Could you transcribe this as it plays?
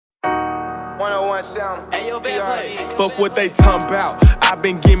101 Sound. Hey, yo, PRE. Fuck what they talking about. I've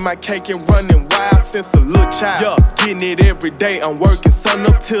been getting my cake and running wild since a little child. Yeah, getting it every day. I'm working sun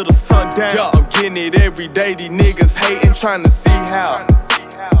up till the sun down. Yeah, I'm getting it every day. These niggas hating, trying to see how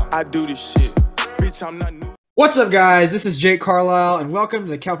I do this shit. Bitch, I'm not new. What's up, guys? This is Jake Carlisle, and welcome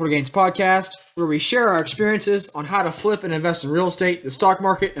to the Capital Gains Podcast, where we share our experiences on how to flip and invest in real estate, the stock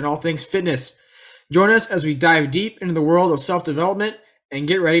market, and all things fitness. Join us as we dive deep into the world of self-development and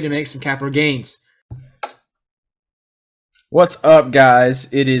get ready to make some capital gains. What's up,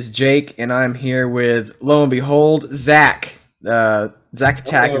 guys? It is Jake, and I'm here with, lo and behold, Zach. Zach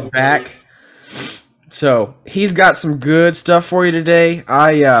Attack is back. So he's got some good stuff for you today.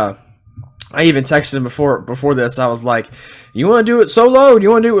 I even texted him before this. I was like, you want to do it solo or do you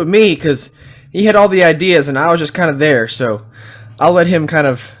want to do it with me? Because he had all the ideas, and I was just kind of there. So I'll let him kind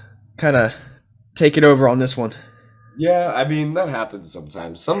of take it over on this one. Yeah, I mean, that happens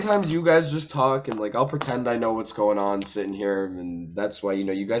sometimes. Sometimes you guys just talk, and, I'll pretend I know what's going on sitting here, and that's why,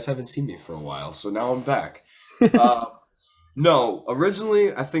 you guys haven't seen me for a while. So now I'm back. No,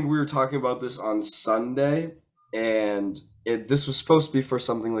 originally, I think we were talking about this on Sunday, and this was supposed to be for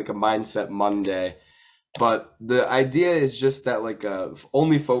something like a Mindset Monday, but the idea is just that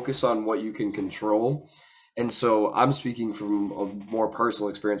only focus on what you can control. And so I'm speaking from a more personal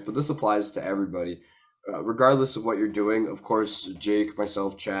experience, but this applies to everybody. Regardless of what you're doing, of course, Jake,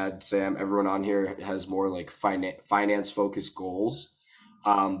 myself, Chad, Sam, everyone on here has more finance focused goals.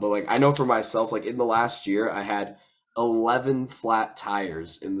 But I know for myself, in the last year, I had 11 flat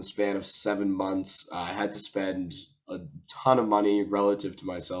tires in the span of 7 months. I had to spend a ton of money relative to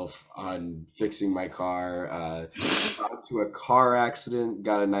myself on fixing my car. Got into a car accident,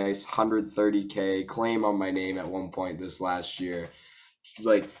 got a nice $130K claim on my name at one point this last year.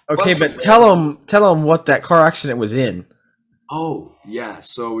 Okay, but tell them what that car accident was in. Oh, yeah.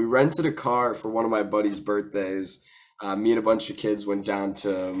 So we rented a car for one of my buddy's birthdays. Me and a bunch of kids went down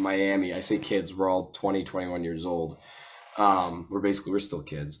to Miami. I say kids, we're all 20, 21 years old. We're still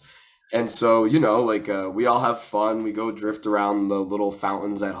kids. And so, we all have fun. We go drift around the little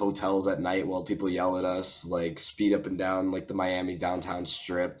fountains at hotels at night while people yell at us, speed up and down the Miami downtown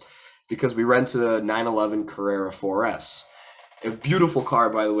strip, because we rented a 911 Carrera 4S. A beautiful car,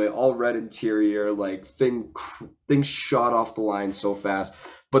 by the way, all red interior, thing shot off the line so fast.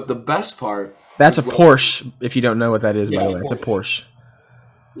 But the best part... That's a Porsche, if you don't know what that is, by the way. It's a Porsche.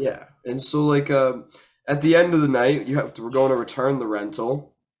 Yeah. And so, at the end of the night, we're going to return the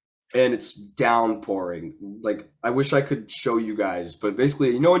rental, and it's downpouring. I wish I could show you guys, but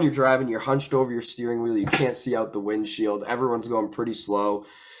basically, when you're driving, you're hunched over your steering wheel, you can't see out the windshield, everyone's going pretty slow.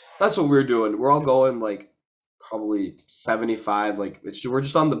 That's what we're doing. We're all going, probably 75, we're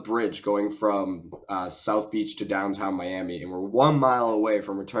just on the bridge going from South Beach to downtown Miami, and we're 1 mile away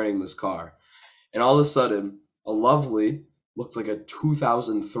from returning this car. And all of a sudden, a lovely, looked like a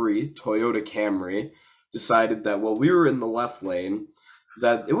 2003 Toyota Camry decided that while we were in the left lane,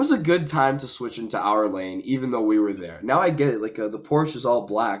 that it was a good time to switch into our lane, even though we were there. Now I get it, the Porsche is all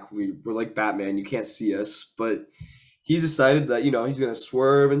black, we're like Batman, you can't see us, but he decided that, he's going to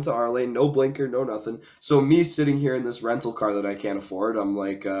swerve into our lane, no blinker, no nothing. So me sitting here in this rental car that I can't afford, I'm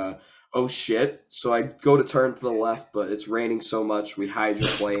like, oh shit. So I go to turn to the left, but it's raining so much, we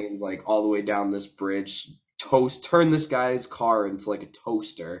hydroplane all the way down this bridge, turn this guy's car into a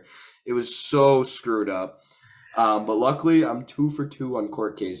toaster. It was so screwed up. But luckily, I'm 2 for 2 on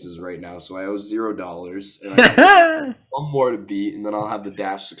court cases right now, so I owe $0, and I have one more to beat, and then I'll have the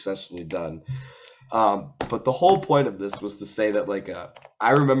dash successfully done. But the whole point of this was to say that,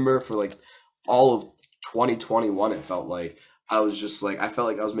 I remember for, all of 2021, it felt like I was just, I felt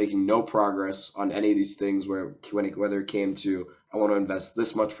like I was making no progress on any of these things whether it came to, I want to invest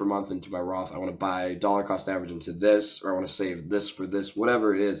this much per month into my Roth, I want to buy dollar cost average into this, or I want to save this for this,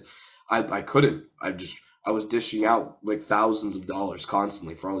 whatever it is. I couldn't. I was dishing out, thousands of dollars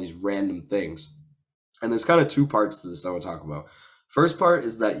constantly for all these random things. And there's kind of 2 parts to this I want to talk about. First part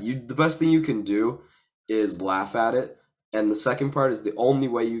is that the best thing you can do is laugh at it. And the second part is the only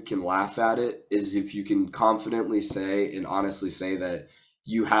way you can laugh at it is if you can confidently say and honestly say that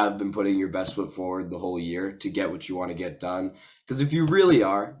you have been putting your best foot forward the whole year to get what you want to get done. Because if you really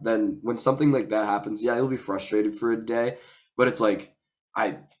are, then when something like that happens, yeah, you'll be frustrated for a day, but it's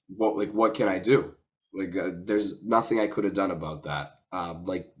what can I do? There's nothing I could have done about that.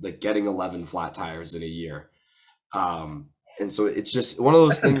 Getting 11 flat tires in a year. And so it's just one of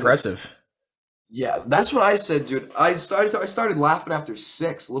those things. Impressive. Yeah, that's what I said, dude. I started laughing after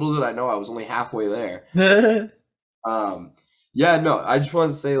 6. Little did I know I was only halfway there. Yeah, no, I just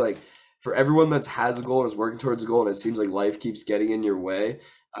want to say, for everyone that has a goal and is working towards a goal, and it seems like life keeps getting in your way,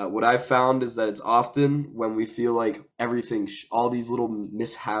 What I've found is that it's often when we feel like everything, all these little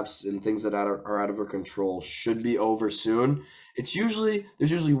mishaps and things that are out of our control should be over soon. There's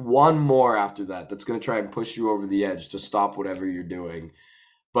usually one more after that that's going to try and push you over the edge to stop whatever you're doing.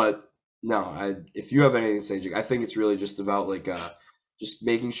 But no, if you have anything to say, Jake, I think it's really just about like just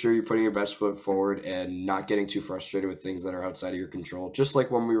making sure you're putting your best foot forward and not getting too frustrated with things that are outside of your control. Just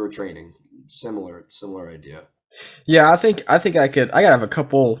like when we were training, similar idea. Yeah, I gotta have a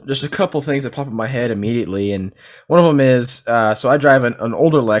couple things that pop in my head immediately, and one of them is so I drive an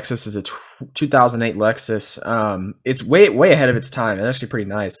older Lexus. It's a 2008 Lexus. It's way ahead of its time. It's actually pretty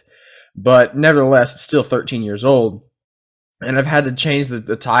nice, but nevertheless, it's still 13 years old, and I've had to change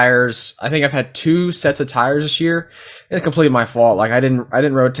the tires. I think I've had 2 sets of tires this year. It's completely my fault. Like I didn't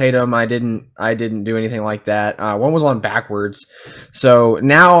rotate them. I didn't do anything like that. One was on backwards, so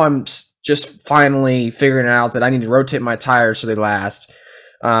now I'm just finally figuring out that I need to rotate my tires so they last,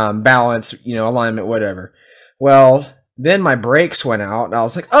 balance, alignment, whatever. Well, then my brakes went out, and I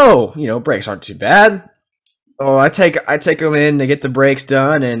was like, oh, brakes aren't too bad. Oh, I take them in to get the brakes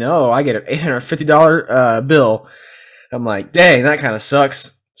done, and I get an $850 bill. I'm like, dang, that kind of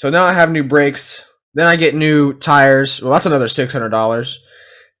sucks. So now I have new brakes. Then I get new tires. Well, that's another $600.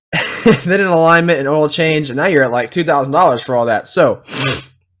 Then an alignment and oil change, and now you're at like $2,000 for all that. So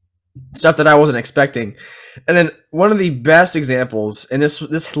stuff that I wasn't expecting. And then one of the best examples, and this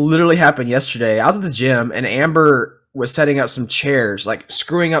literally happened yesterday. I was at the gym, and Amber was setting up some chairs, like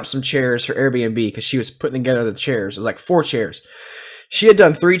screwing up some chairs for Airbnb because she was putting together the chairs. It was like 4 chairs. She had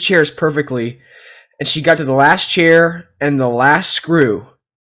done 3 chairs perfectly, and she got to the last chair and the last screw,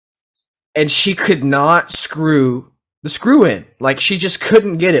 and she could not screw the screw in. Like, she just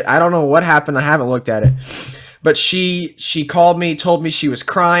couldn't get it. I don't know what happened. I haven't looked at it. But she called me, told me she was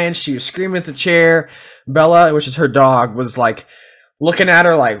crying. She was screaming at the chair. Bella, which is her dog, was like looking at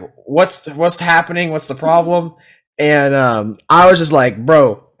her like, what's happening? What's the problem? And I was just like,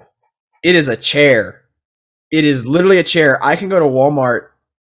 bro, it is a chair. It is literally a chair. I can go to Walmart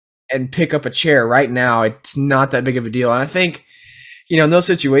and pick up a chair right now. It's not that big of a deal. And I think, in those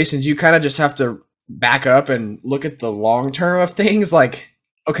situations, you kind of just have to back up and look at the long term of things. Like,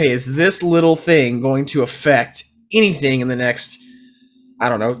 okay, is this little thing going to affect anything in the next, I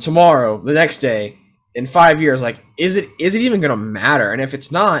don't know, tomorrow, the next day, in 5 years? Like, is it even going to matter? And if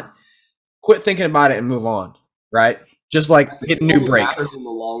it's not, quit thinking about it and move on, right? Just like get new brakes. It matters in the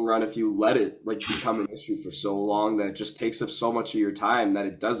long run if you let it like become an issue for so long that it just takes up so much of your time that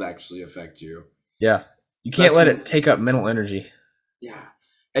it does actually affect you. Yeah, you can't let it take up mental energy. Yeah,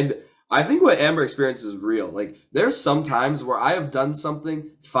 and I think what Amber experiences is real. Like, there's some times where I have done something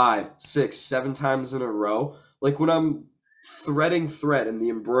 5, 6, 7 times in a row. Like when I'm threading thread in the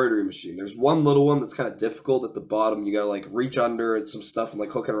embroidery machine, there's one little one that's kind of difficult at the bottom. You gotta like reach under and some stuff and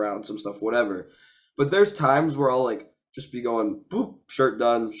like hook it around some stuff, whatever. But there's times where I'll like just be going, boop, shirt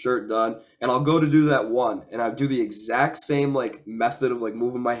done, and I'll go to do that one, and I do the exact same like method of like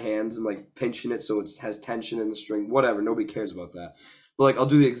moving my hands and like pinching it so it has tension in the string, whatever. Nobody cares about that. But like I'll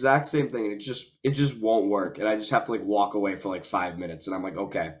do the exact same thing, and it just won't work, and I just have to like walk away for like 5 minutes, and I'm like,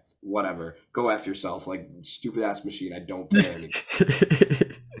 okay, whatever, go F yourself, like stupid ass machine, I don't care anymore.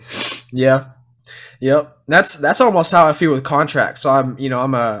 Yeah. Yep. That's almost how I feel with contracts. So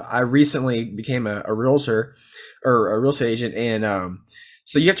I recently became a realtor or a real estate agent, and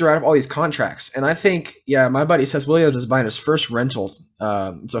so you have to write up all these contracts. And I think, my buddy Seth Williams is buying his first rental.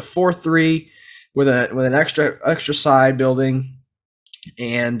 It's a 4-3 with an extra side building.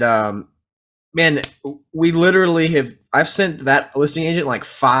 And man, we literally I've sent that listing agent like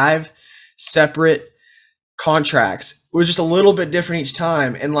 5 separate contracts. It was just a little bit different each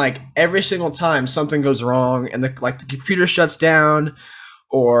time, and like every single time something goes wrong, and the computer shuts down,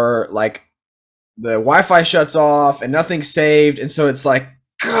 or like the Wi-Fi shuts off and nothing's saved, and so it's like,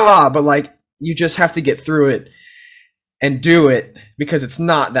 God, but like you just have to get through it and do it because it's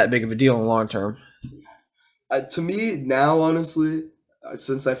not that big of a deal in the long term. To me now, honestly,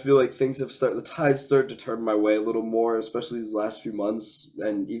 since I feel like the tides start to turn my way a little more, especially these last few months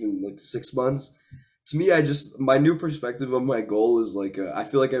and even like 6 months. To me, my new perspective of my goal is like, I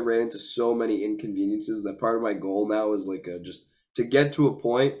feel like I ran into so many inconveniences that part of my goal now is like just to get to a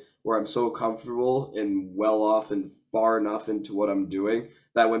point where I'm so comfortable and well off and far enough into what I'm doing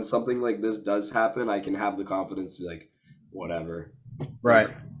that when something like this does happen, I can have the confidence to be like, whatever. Right.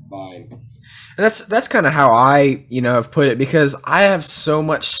 Fine. And that's kind of how I, have put it, because I have so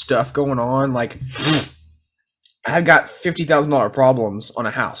much stuff going on. Like, I've got $50,000 problems on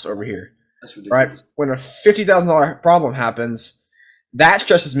a house over here. That's ridiculous. Right? When a $50,000 problem happens, that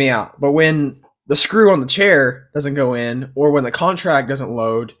stresses me out. But when the screw on the chair doesn't go in, or when the contract doesn't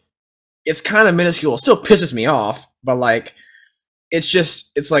load, it's kind of minuscule. It still pisses me off, but like, it's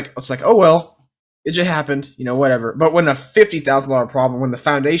like, oh well, it just happened, whatever. But when a $50,000 problem, when the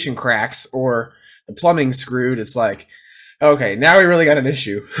foundation cracks or the plumbing's screwed, it's like, okay, now we really got an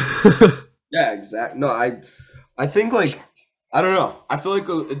issue. Yeah, exactly. No, I think like, I don't know. I feel like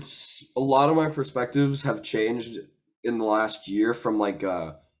it's a lot of my perspectives have changed in the last year from like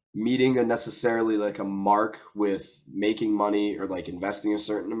meeting a necessarily like a mark with making money or like investing a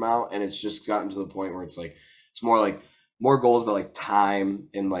certain amount, and it's just gotten to the point where it's like it's more like more goals about like time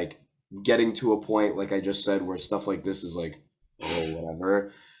and like getting to a point like I just said where stuff like this is like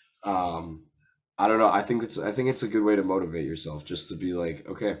whatever. I don't know. I think it's a good way to motivate yourself, just to be like,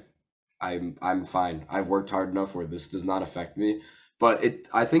 okay, I'm fine. I've worked hard enough where this does not affect me. But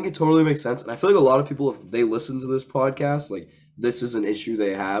I think it totally makes sense. And I feel like a lot of people, if they listen to this podcast, like this is an issue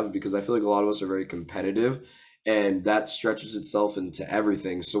they have, because I feel like a lot of us are very competitive, and that stretches itself into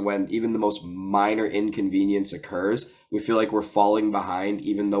everything. So when even the most minor inconvenience occurs, we feel like we're falling behind,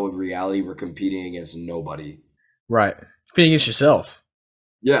 even though in reality we're competing against nobody. Right. Competing against yourself.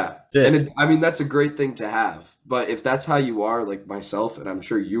 Yeah. And I mean, that's a great thing to have. But if that's how you are, like myself, and I'm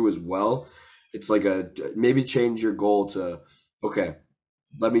sure you as well, it's like maybe change your goal to, okay,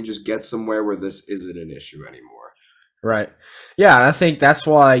 let me just get somewhere where this isn't an issue anymore. Right. Yeah, and I think that's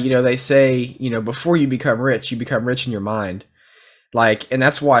why, they say, before you become rich in your mind. Like, and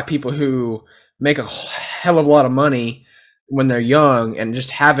that's why people who make a hell of a lot of money when they're young and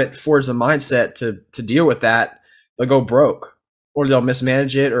just have it forge the mindset to deal with that, they'll go broke, or they'll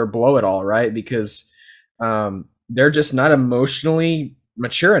mismanage it or blow it all, right? Because they're just not emotionally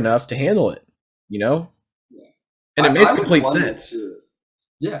mature enough to handle it, And it makes complete sense.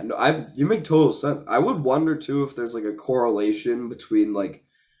 Yeah, no, you make total sense. I would wonder too if there's like a correlation between like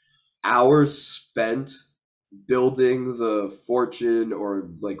hours spent building the fortune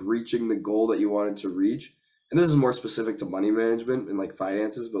or like reaching the goal that you wanted to reach. And this is more specific to money management and like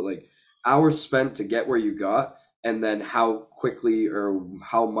finances, but like hours spent to get where you got, and then how quickly or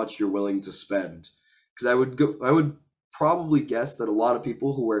how much you're willing to spend. Because I would probably guess that a lot of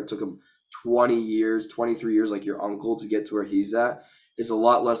people where it took them 20 years, 23 years, like your uncle, to get to where he's at, is a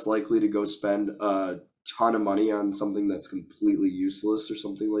lot less likely to go spend a ton of money on something that's completely useless or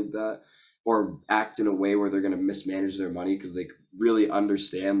something like that, or act in a way where they're going to mismanage their money because they really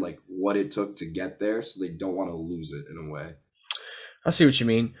understand like what it took to get there, so they don't want to lose it in a way. I see what you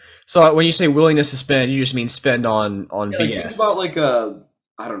mean. So when you say willingness to spend, you just mean spend on BS. Like, think about like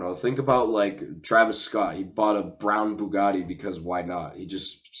I don't know. Think about like Travis Scott. He bought a brown Bugatti because why not? He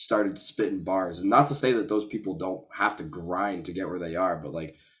just started spitting bars. And not to say that those people don't have to grind to get where they are, but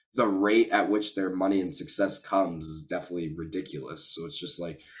like the rate at which their money and success comes is definitely ridiculous. So it's just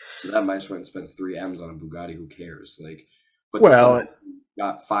like, to them, I just went and spent 3 M's on a Bugatti. Who cares? Like, but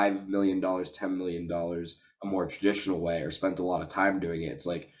got $5 million, $10 million a more traditional way, or spent a lot of time doing it. It's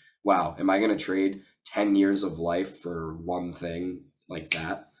like, wow, am I going to trade 10 years of life for one thing like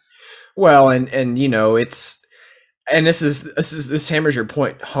that? Well, and it's, and this hammers your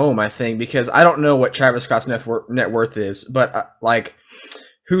point home, I think, because I don't know what Travis Scott's net worth is, but like,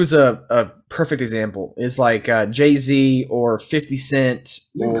 who's a perfect example is like Jay-Z or 50 Cent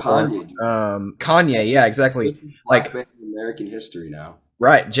or Kanye. Kanye, yeah, exactly. Black man in American history now.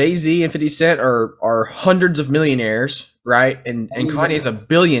 Right, Jay-Z and 50 Cent are hundreds of millionaires, right? And Kanye's a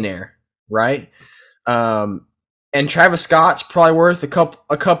billionaire, right? And Travis Scott's probably worth a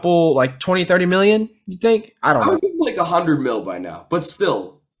couple like 20, 30 million, you think? I don't know. I would give like 100 mil by now, but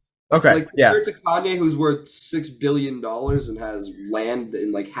still. Okay, like, compared to Kanye, who's worth $6 billion and has land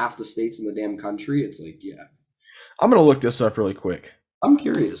in like half the states in the damn country, it's like, yeah. I'm going to look this up really quick. I'm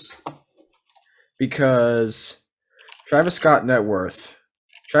curious. Because Travis Scott net worth,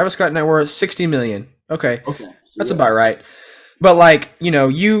 60 million. Okay. So that's about right. But like,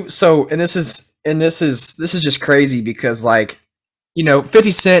 this is just crazy because like,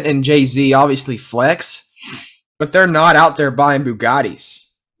 50 Cent and Jay-Z obviously flex, but they're not out there buying Bugattis,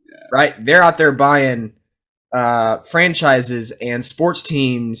 right? They're out there buying franchises and sports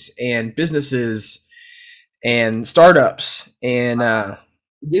teams and businesses and startups. And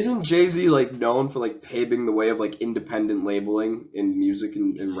isn't Jay-Z like known for like paving the way of like independent labeling in music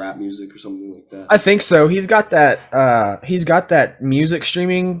and rap music or something like that? I think so. He's got that music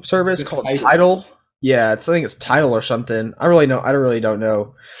streaming service called Tidal. Yeah, I think it's Tidal or something. I really don't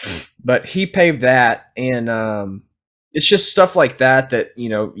know. But he paved that, and it's just stuff like that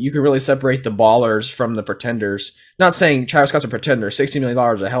you can really separate the ballers from the pretenders. Not saying Travis Scott's a pretender. $60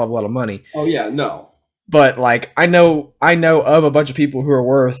 million is a hell of a lot of money. Oh yeah, no. But like I know of a bunch of people who are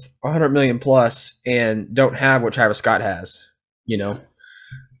worth 100 million plus and don't have what Travis Scott has. You know,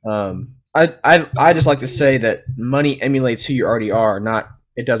 I just like to say that money emulates who you already are. Not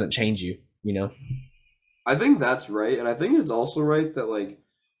it doesn't change you. You know. I think that's right, and I think it's also right that like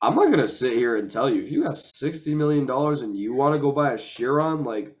I'm not gonna sit here and tell you if you got $60 million and you want to go buy a Chiron,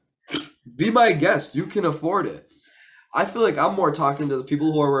 like be my guest. You can afford it. I feel like I'm more talking to the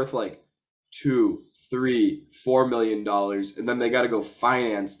people who are worth like $2, $3, $4 million, and then they got to go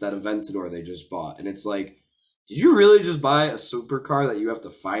finance that Aventador they just bought, and it's like, did you really just buy a supercar that you have to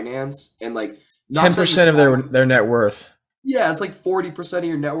finance and like 10% of their net worth? Yeah, it's like 40% of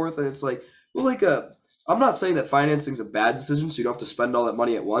your net worth, and it's like, well, like I'm not saying that financing is a bad decision, so you don't have to spend all that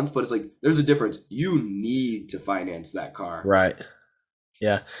money at once, but it's like there's a difference. You need to finance that car, right?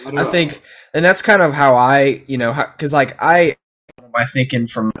 Yeah, I think, and that's kind of how I, because like my thinking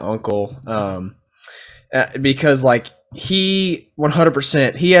from my uncle, because like he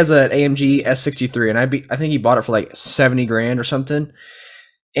 100% he has an AMG S63, and I think he bought it for like 70 grand or something,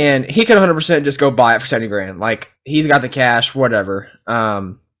 and he could 100% just go buy it for 70 grand. Like he's got the cash, whatever.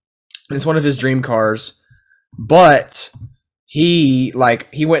 It's one of his dream cars, but he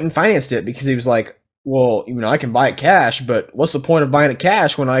went and financed it because he was like, well, I can buy it cash, but what's the point of buying it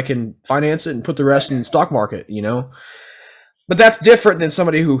cash when I can finance it and put the rest in the stock market, But that's different than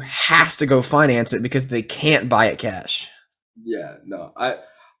somebody who has to go finance it because they can't buy it cash. Yeah, no, I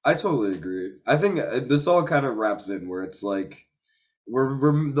totally agree. I think this all kind of wraps in where it's like we're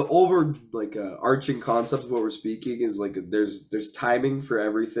the arching concept of what we're speaking is like there's timing for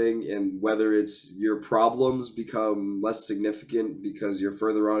everything, and whether it's your problems become less significant because you're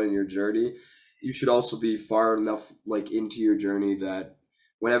further on in your journey, you should also be far enough like into your journey that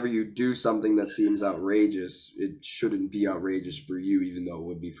whenever you do something that seems outrageous, it shouldn't be outrageous for you, even though it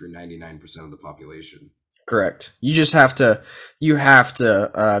would be for 99% of the population. Correct. You just have to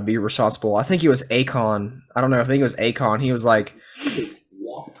be responsible. I think it was Akon. I don't know. I think it was Akon. He was like,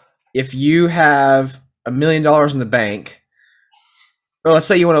 if you have $1 million in the bank, well, let's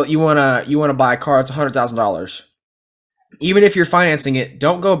say you want to buy a car that's $100,000. Even if you're financing it,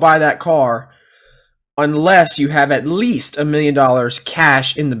 don't go buy that car unless you have at least $1 million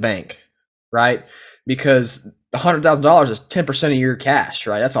cash in the bank, right? Because the $100,000 is 10% of your cash,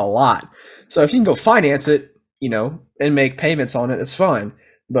 right? That's a lot. So if you can go finance it, and make payments on it, that's fine.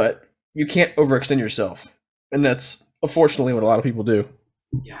 But you can't overextend yourself, and that's unfortunately what a lot of people do.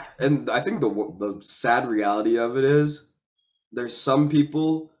 Yeah, and I think the sad reality of it is there's some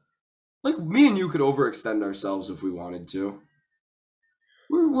people like me and you could overextend ourselves if we wanted to.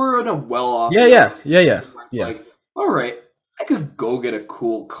 We're in a well-off. Yeah. It's like, all right, I could go get a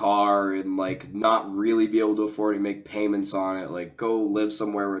cool car and like not really be able to afford to make payments on it. Like go live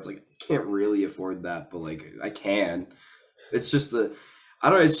somewhere where it's like I can't really afford that, but like I can. It's just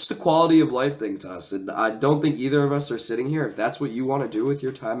it's just a quality of life thing to us, and I don't think either of us are sitting here. If that's what you want to do with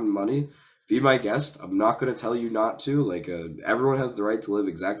your time and money, be my guest. I'm not going to tell you not to. Like everyone has the right to live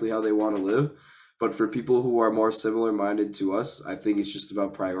exactly how they want to live. But for people who are more similar-minded to us, I think it's just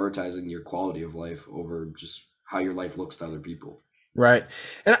about prioritizing your quality of life over just how your life looks to other people. Right.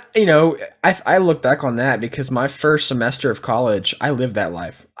 And, I look back on that because my first semester of college, I lived that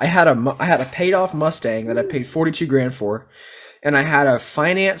life. I had a paid-off Mustang that I paid 42 grand for, and I had a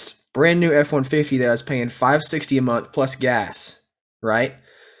financed brand new F-150 that I was paying $560 a month plus gas, right?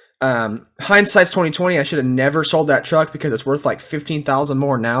 Hindsight's 2020. I should have never sold that truck because it's worth like $15,000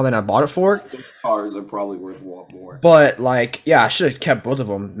 more now than I bought it for. Those cars are probably worth a lot more. But like, yeah, I should have kept both of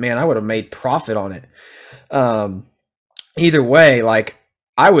them. Man, I would have made profit on it. Either way, like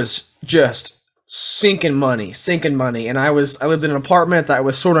I was just sinking money, and I lived in an apartment that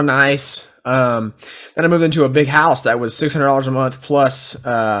was sort of nice. Then I moved into a big house that was $600 a month plus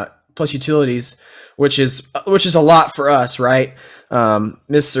utilities, which is a lot for us, right?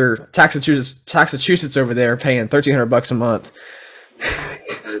 Mr. Taxachusetts over there paying $1,300 a month.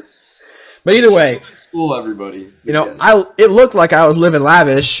 But either way, school everybody. It looked like I was living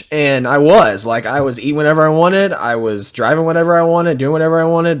lavish, and I was eating whatever I wanted, I was driving whatever I wanted, doing whatever I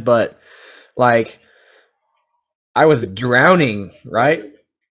wanted, but like I was drowning, right?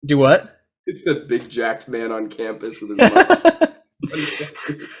 Do what? It's a big jacked man on campus with his mustache.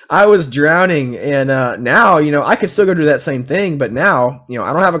 I was drowning, and now I could still go do that same thing, but now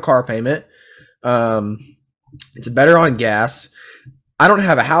I don't have a car payment. It's better on gas. I don't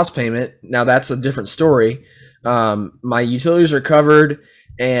have a house payment. Now that's a different story. My utilities are covered,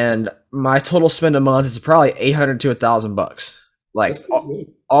 and my total spend a month is probably $800 to $1,000, like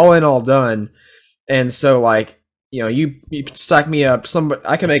all in all done. And so like you stack me up.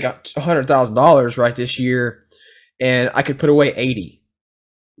 I can make $100,000 right this year, and I could put away 80,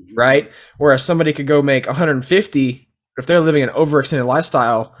 right? Whereas somebody could go make 150. If they're living an overextended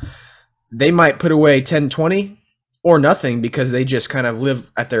lifestyle, they might put away 10, 20 or nothing because they just kind of live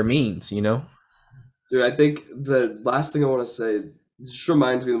at their means, Dude, I think the last thing I want to say, this just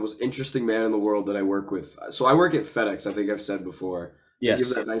reminds me of the most interesting man in the world that I work with. So I work at FedEx, I think I've said before. Yes. I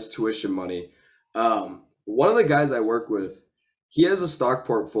give that nice tuition money. One of the guys I work with, he has a stock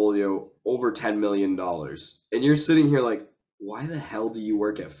portfolio over $10 million. And you're sitting here like, why the hell do you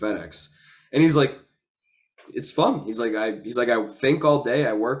work at FedEx? And he's like, it's fun. He's like, I think all day,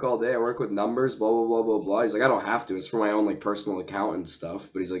 I work all day, I work with numbers, blah, blah, blah, blah, blah. He's like, I don't have to. It's for my own like personal account and stuff.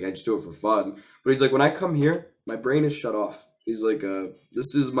 But he's like, I just do it for fun. But he's like, when I come here, my brain is shut off. He's like,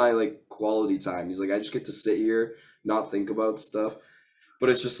 this is my like quality time. He's like, I just get to sit here, not think about stuff. But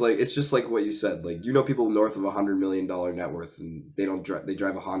it's just like what you said. Like, people north of $100 million net worth, and they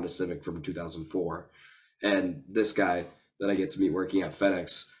drive a Honda Civic from 2004. And this guy that I get to meet working at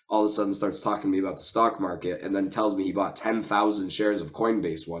FedEx all of a sudden starts talking to me about the stock market, and then tells me he bought 10,000 shares of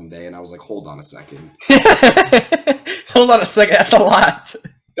Coinbase one day. And I was like, hold on a second. Hold on a second. That's a lot.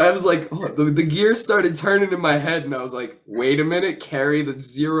 I was like, oh, the gears started turning in my head, and I was like, wait a minute, carry the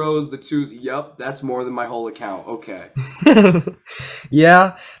zeros, the twos. Yup, that's more than my whole account. Okay.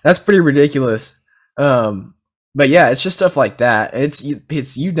 Yeah, that's pretty ridiculous. But yeah, it's just stuff like that. It's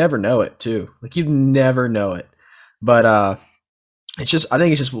you never know it too. Like, you never know it. But I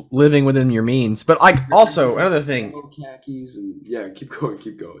think it's just living within your means. But like, also another thing, khakis and yeah, keep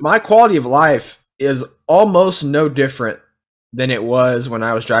going. My quality of life is almost no different than it was when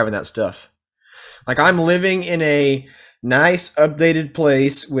I was driving that stuff. Like, I'm living in a nice updated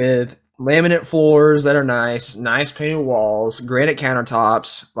place with laminate floors that are nice painted walls, granite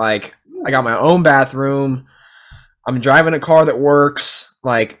countertops. Like, I got my own bathroom. I'm driving a car that works,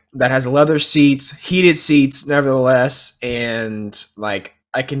 like, that has leather seats, heated seats nevertheless, and like,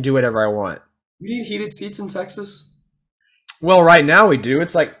 I can do whatever I want. You need heated seats in Texas? Well, right now we do.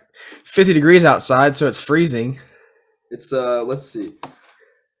 It's like 50 degrees outside, so it's freezing. It's let's see,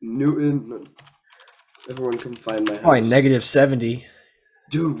 Newton. Everyone come find my house. Probably negative 70.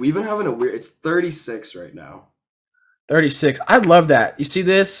 Dude, we've been having it's 36 right now. 36. I love that. You see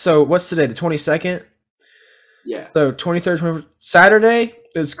this? So what's today? The 22nd? Yeah. So 23rd, 24th, Saturday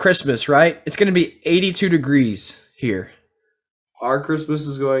is Christmas, right? It's going to be 82 degrees here. Our Christmas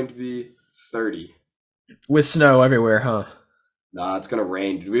is going to be 30. With snow everywhere, huh? Nah, it's gonna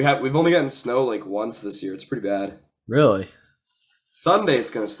rain. We've only gotten snow like once this year. It's pretty bad. Really? Sunday it's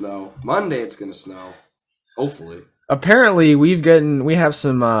gonna snow. Monday it's gonna snow. Hopefully. Apparently we have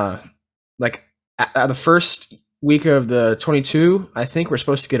some like at the first week of the 22, I think we're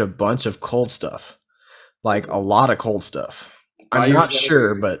supposed to get a bunch of cold stuff. Like, a lot of cold stuff. I'm not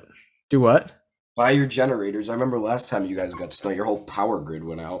sure, but do what? Buy your generators. I remember last time you guys got snow, your whole power grid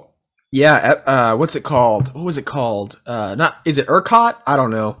went out. Yeah, what's it called? What was it called? Is it ERCOT? I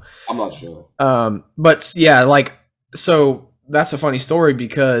don't know. I'm not sure. But yeah, like, so that's a funny story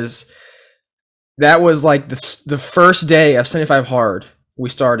because that was like the first day of 75 hard we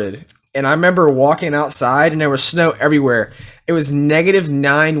started. And I remember walking outside and there was snow everywhere. It was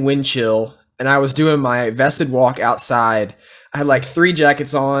 -9 wind chill, and I was doing my vested walk outside. I had like 3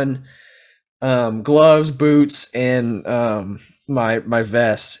 jackets on, gloves, boots, and my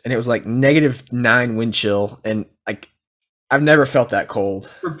vest, and it was like -9 wind chill, and like, I've never felt that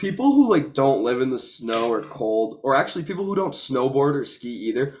cold. For people who like don't live in the snow or cold, or actually people who don't snowboard or ski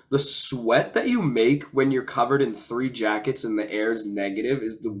either, the sweat that you make when you're covered in 3 jackets and the air is negative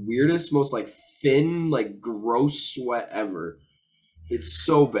is the weirdest, most like thin, like gross sweat ever. It's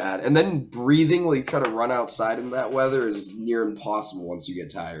so bad. And then breathing while you try to run outside in that weather is near impossible once you get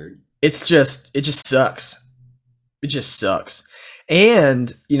tired. It just sucks. It just sucks.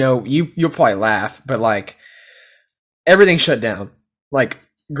 And, you'll probably laugh, but like, everything shut down. Like,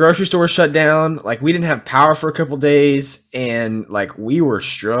 grocery stores shut down. Like, we didn't have power for a couple days, and like, we were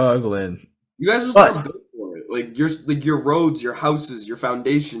struggling. You guys just aren't built for it. Like, your roads, your houses, your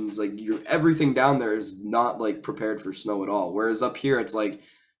foundations, like, everything down there is not like prepared for snow at all. Whereas up here, it's like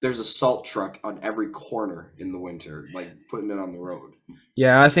there's a salt truck on every corner in the winter, like putting it on the road.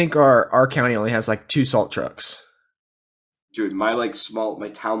 Yeah, I think our county only has like 2 salt trucks. Dude, my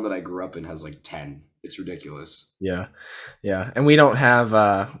town that I grew up in has like 10. It's ridiculous. Yeah, and we don't have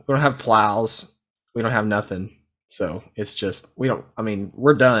plows. We don't have nothing. So it's just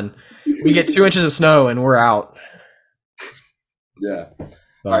we're done. We get 2 inches of snow and we're out. Yeah.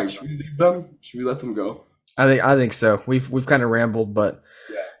 All right. Should we leave them? Should we let them go? I think so. We've kind of rambled, but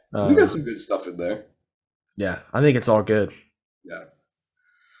yeah, we got some good stuff in there. Yeah, I think it's all good. Yeah.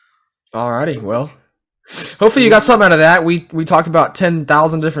 Alrighty, well, hopefully you got something out of that. We talked about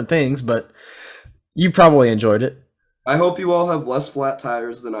 10,000 different things, but you probably enjoyed it. I hope you all have less flat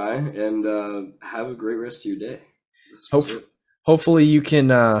tires than I, and have a great rest of your day. Hopefully you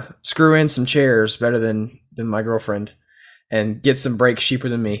can screw in some chairs better than my girlfriend and get some brakes cheaper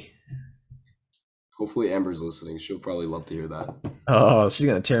than me. Hopefully Amber's listening. She'll probably love to hear that. Oh, she's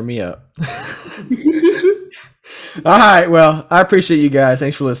going to tear me up. All right, well, I appreciate you guys.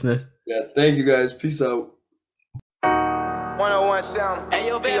 Thanks for listening. Yeah, thank you guys. Peace out. 101 sound.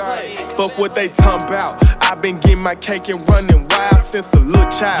 Fuck what they talking about. I've been getting my cake and running wild since a little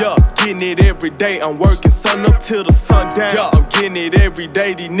child. Yeah, getting it every day. I'm working sun up till the sun down. Yeah, I'm getting it every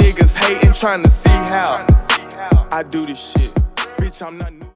day. These niggas hating, trying to see how I do this shit. Bitch, I'm not new.